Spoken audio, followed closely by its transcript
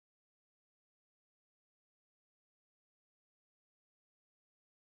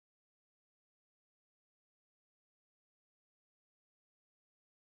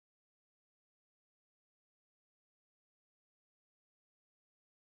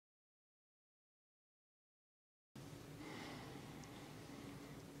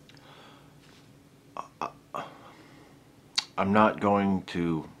I'm not going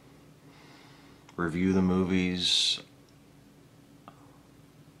to review the movies.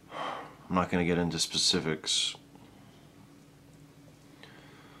 I'm not going to get into specifics.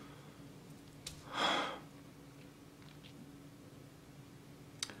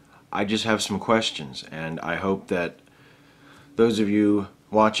 I just have some questions, and I hope that those of you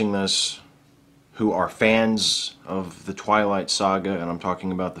watching this who are fans of the Twilight saga, and I'm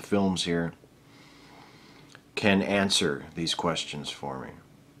talking about the films here, can answer these questions for me.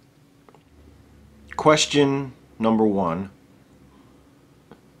 Question number one: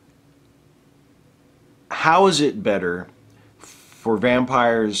 how is it better for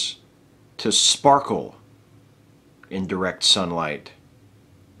vampires to sparkle in direct sunlight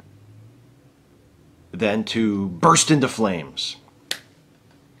than to burst into flames?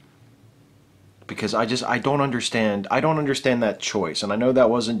 Because I don't understand that choice. And I know that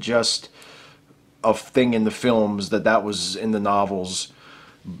wasn't just a thing in the films, that was in the novels,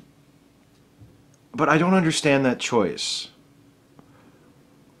 but I don't understand that choice.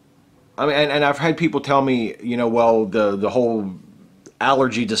 I mean, and I've had people tell me, you know, well, the whole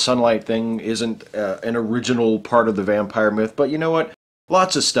allergy to sunlight thing isn't an original part of the vampire myth. But you know what?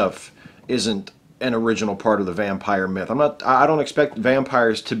 Lots of stuff isn't an original part of the vampire myth. I don't expect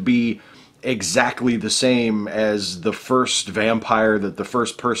vampires to be exactly the same as the first vampire that the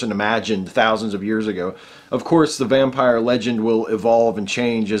first person imagined thousands of years ago. Of course, the vampire legend will evolve and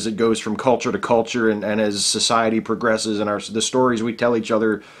change as it goes from culture to culture, and as society progresses, and the stories we tell each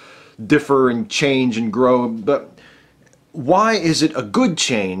other differ and change and grow. But why is it a good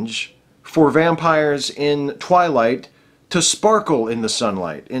change for vampires in Twilight to sparkle in the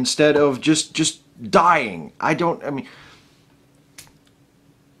sunlight instead of just dying? I mean,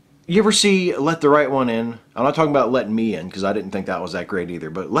 you ever see Let the Right One In? I'm not talking about Letting Me In, because I didn't think that was that great either,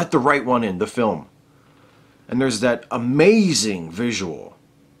 but Let the Right One In, the film. And there's that amazing visual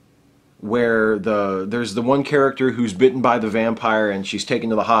where there's the one character who's bitten by the vampire, and she's taken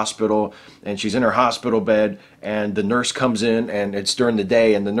to the hospital, and she's in her hospital bed, and the nurse comes in, and it's during the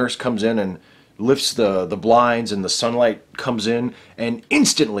day, and the nurse comes in and lifts the blinds, and the sunlight comes in, and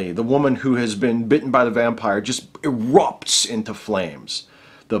instantly the woman who has been bitten by the vampire just erupts into flames.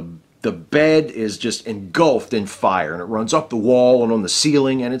 The bed is just engulfed in fire, and it runs up the wall and on the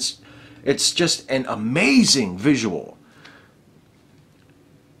ceiling, and it's just an amazing visual.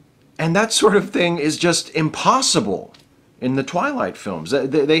 And that sort of thing is just impossible in the Twilight films.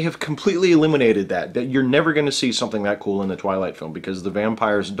 They have completely eliminated that. You're never going to see something that cool in the Twilight film, because the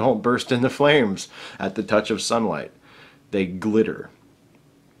vampires don't burst into flames at the touch of sunlight. They glitter.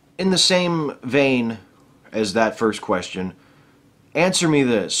 In the same vein as that first question, answer me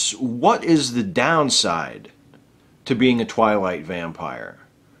this: what is the downside to being a Twilight vampire?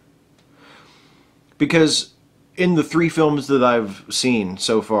 Because in the 3 films that I've seen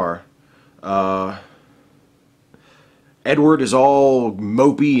so far, Edward is all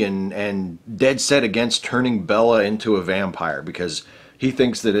mopey and dead set against turning Bella into a vampire, because he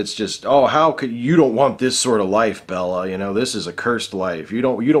thinks that it's just, oh, how could you don't want this sort of life, Bella? You know, this is a cursed life. You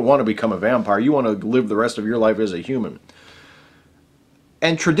don't want to become a vampire. You want to live the rest of your life as a human.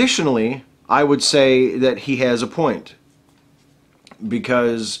 And traditionally, I would say that he has a point,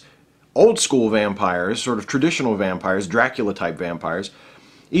 because old school vampires, sort of traditional vampires, Dracula-type vampires,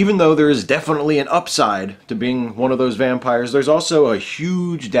 even though there is definitely an upside to being one of those vampires, there's also a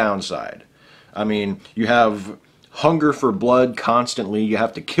huge downside. I mean, you have hunger for blood constantly, you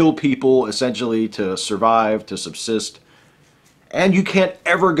have to kill people, essentially, to survive, to subsist, and you can't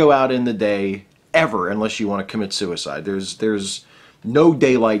ever go out in the day, ever, unless you want to commit suicide. There's no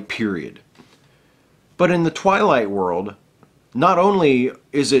daylight, period. But in the Twilight world, not only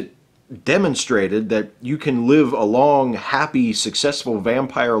is it demonstrated that you can live a long, happy, successful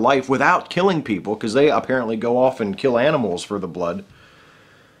vampire life without killing people, because they apparently go off and kill animals for the blood,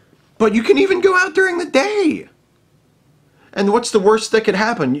 but you can even go out during the day. And what's the worst that could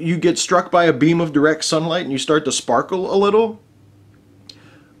happen? You get struck by a beam of direct sunlight and you start to sparkle a little?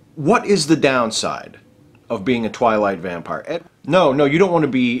 What is the downside of being a Twilight vampire? No, you don't want to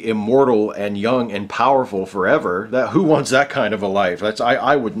be immortal and young and powerful forever. Who wants that kind of a life?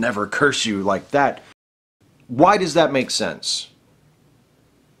 I would never curse you like that. Why does that make sense?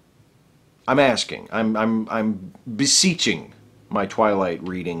 I'm asking. I'm beseeching my Twilight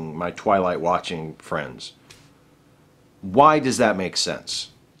reading, my Twilight watching friends. Why does that make sense?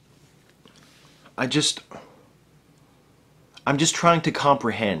 I'm just trying to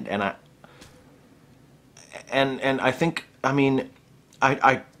comprehend, and I think, I mean,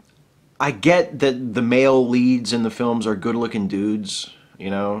 I get that the male leads in the films are good-looking dudes, you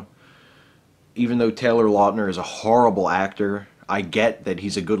know, even though Taylor Lautner is a horrible actor, I get that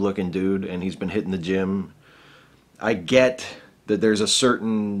he's a good-looking dude and he's been hitting the gym. I get that there's a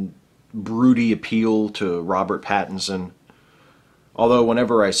certain broody appeal to Robert Pattinson. Although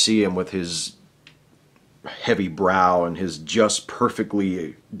whenever I see him with his heavy brow and his just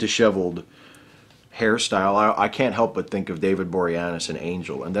perfectly disheveled hairstyle, I can't help but think of David Boreanaz in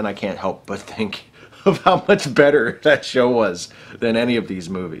Angel, and then I can't help but think of how much better that show was than any of these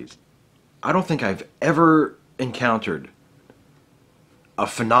movies. I don't think I've ever encountered a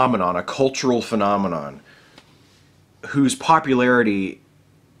phenomenon, a cultural phenomenon, whose popularity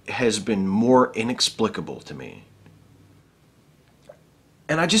has been more inexplicable to me.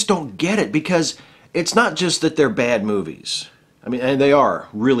 And I just don't get it, because it's not just that they're bad movies. I mean, and they are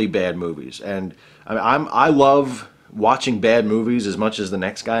really bad movies. And I love watching bad movies as much as the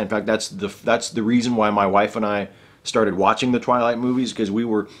next guy. In fact, that's the reason why my wife and I started watching the Twilight movies, because we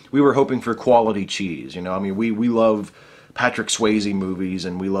were hoping for quality cheese. You know, I mean, we love Patrick Swayze movies,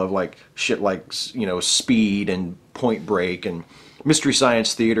 and we love like shit like, you know, Speed and Point Break and Mystery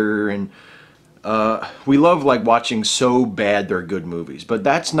Science Theater, and we love like watching so bad they're good movies. But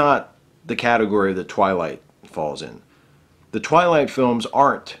that's not the category that Twilight falls in. The Twilight films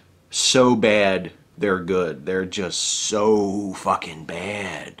aren't so bad they're good. They're just so fucking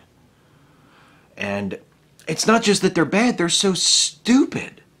bad. And it's not just that they're bad, they're so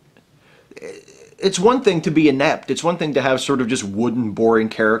stupid. It's one thing to be inept. It's one thing to have sort of just wooden, boring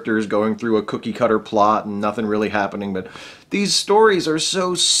characters going through a cookie-cutter plot and nothing really happening. But these stories are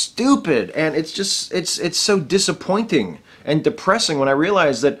so stupid, and it's just, it's so disappointing and depressing when I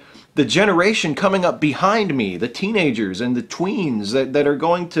realize that the generation coming up behind me, the teenagers and the tweens that are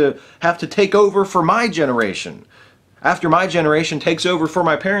going to have to take over for my generation, after my generation takes over for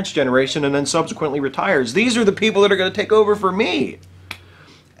my parents' generation and then subsequently retires, these are the people that are going to take over for me.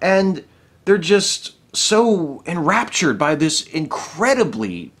 And they're just so enraptured by this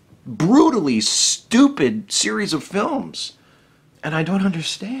incredibly, brutally stupid series of films. And I don't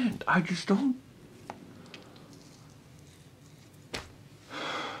understand. I just don't.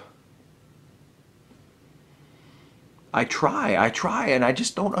 I try, and I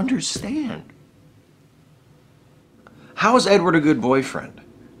just don't understand. How is Edward a good boyfriend?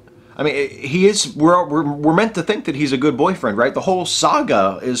 I mean, he is. We're meant to think that he's a good boyfriend, right? The whole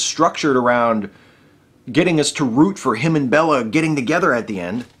saga is structured around getting us to root for him and Bella getting together at the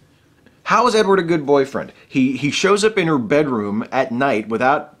end. How is Edward a good boyfriend? He shows up in her bedroom at night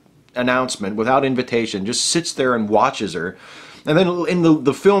without announcement, without invitation, just sits there and watches her. And then in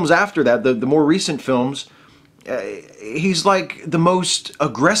the films after that, the more recent films, he's like the most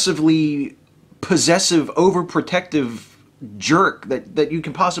aggressively possessive, overprotective jerk that you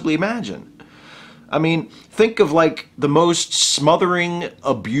can possibly imagine. I mean, think of like the most smothering,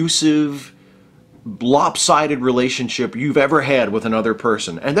 abusive, lopsided relationship you've ever had with another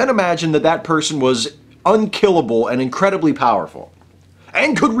person, and then imagine that that person was unkillable and incredibly powerful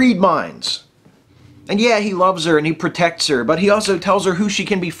and could read minds. And yeah, he loves her and he protects her, but he also tells her who she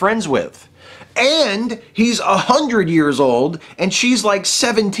can be friends with. And he's 100 years old and she's like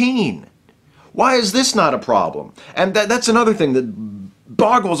 17. Why is this not a problem? And that's another thing that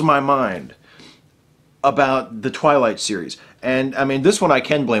boggles my mind about the Twilight series. And I mean, this one I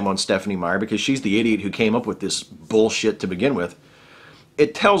can blame on Stephenie Meyer, because she's the idiot who came up with this bullshit to begin with.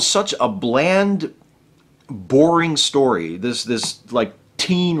 It tells such a bland, boring story, this like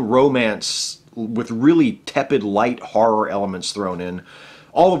teen romance with really tepid, light horror elements thrown in,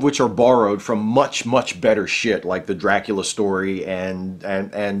 all of which are borrowed from much, much better shit like the Dracula story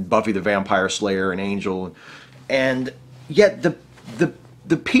and Buffy the Vampire Slayer and Angel. And yet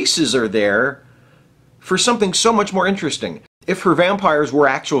the pieces are there for something so much more interesting. If her vampires were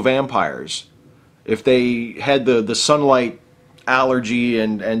actual vampires, if they had the sunlight allergy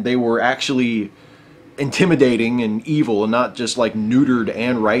and they were actually intimidating and evil and not just like neutered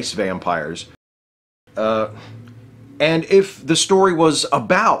Anne Rice vampires, and if the story was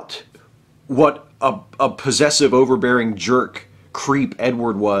about what a possessive, overbearing jerk creep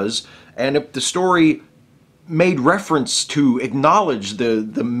Edward was, and if the story made reference to acknowledge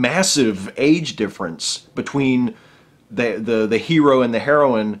the massive age difference between the hero and the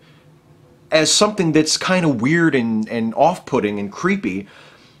heroine as something that's kind of weird and off-putting and creepy,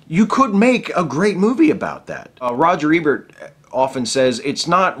 you could make a great movie about that. Roger Ebert often says it's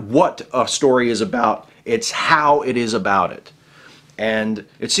not what a story is about, it's how it is about it. And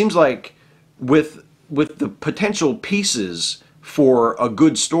it seems like with the potential pieces for a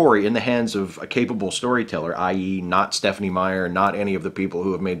good story in the hands of a capable storyteller, i.e. not Stephenie Meyer, not any of the people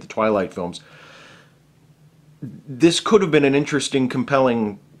who have made the Twilight films, this could have been an interesting,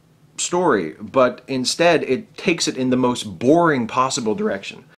 compelling story, but instead it takes it in the most boring possible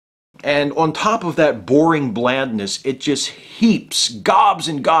direction. And on top of that boring blandness, it just heaps gobs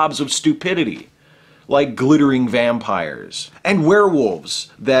and gobs of stupidity, like glittering vampires and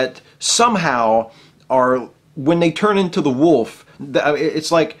werewolves that somehow are, when they turn into the wolf,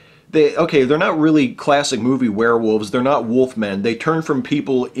 it's like they're not really classic movie werewolves, they're not wolfmen, they turn from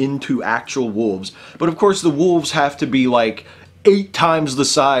people into actual wolves, but of course the wolves have to be like 8 times the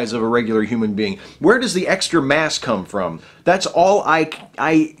size of a regular human being. Where does the extra mass come from? That's all I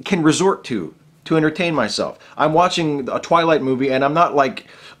can resort to entertain myself. I'm watching a Twilight movie and I'm not like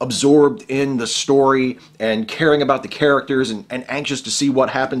absorbed in the story and caring about the characters and anxious to see what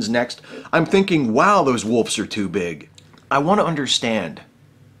happens next. I'm thinking, wow, those wolves are too big. I want to understand.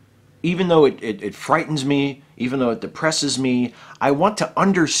 Even though it frightens me, even though it depresses me, I want to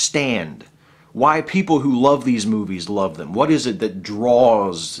understand why people who love these movies love them. What is it that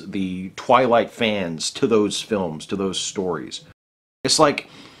draws the Twilight fans to those films, to those stories? It's like,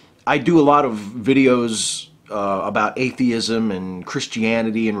 I do a lot of videos about atheism and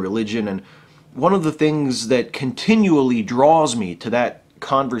Christianity and religion, and one of the things that continually draws me to that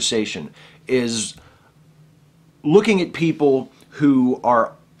conversation is looking at people who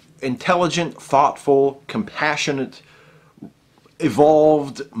are intelligent, thoughtful, compassionate,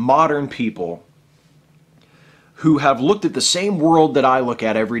 evolved, modern people who have looked at the same world that I look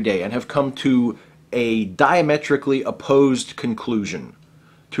at every day and have come to a diametrically opposed conclusion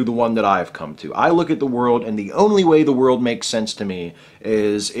to the one that I've come to. I look at the world, and the only way the world makes sense to me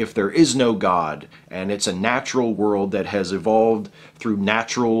is if there is no God, and it's a natural world that has evolved through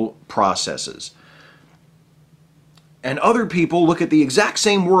natural processes. And other people look at the exact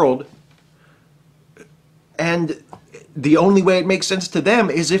same world, and the only way it makes sense to them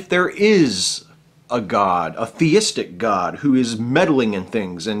is if there is a God, a theistic God, who is meddling in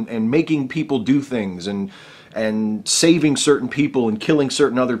things and making people do things and saving certain people and killing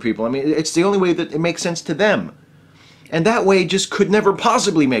certain other people. I mean, it's the only way that it makes sense to them. And that way just could never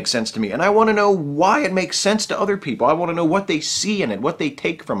possibly make sense to me. And I want to know why it makes sense to other people. I want to know what they see in it, what they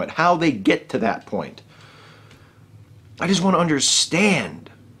take from it, how they get to that point. I just want to understand.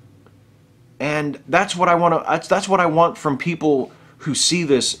 And that's what I want to, that's what I want from people who see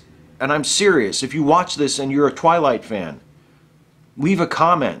this. And I'm serious. If you watch this and you're a Twilight fan, leave a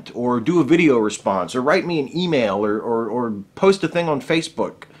comment or do a video response or write me an email or post a thing on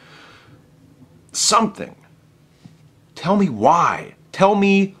Facebook. Something. Tell me why. Tell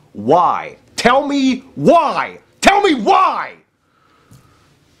me why. Tell me why. Tell me why.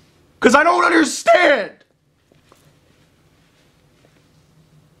 Because I don't understand.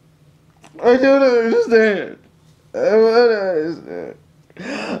 I don't understand. I want to understand.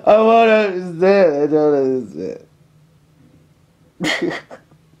 I want to understand. I don't understand.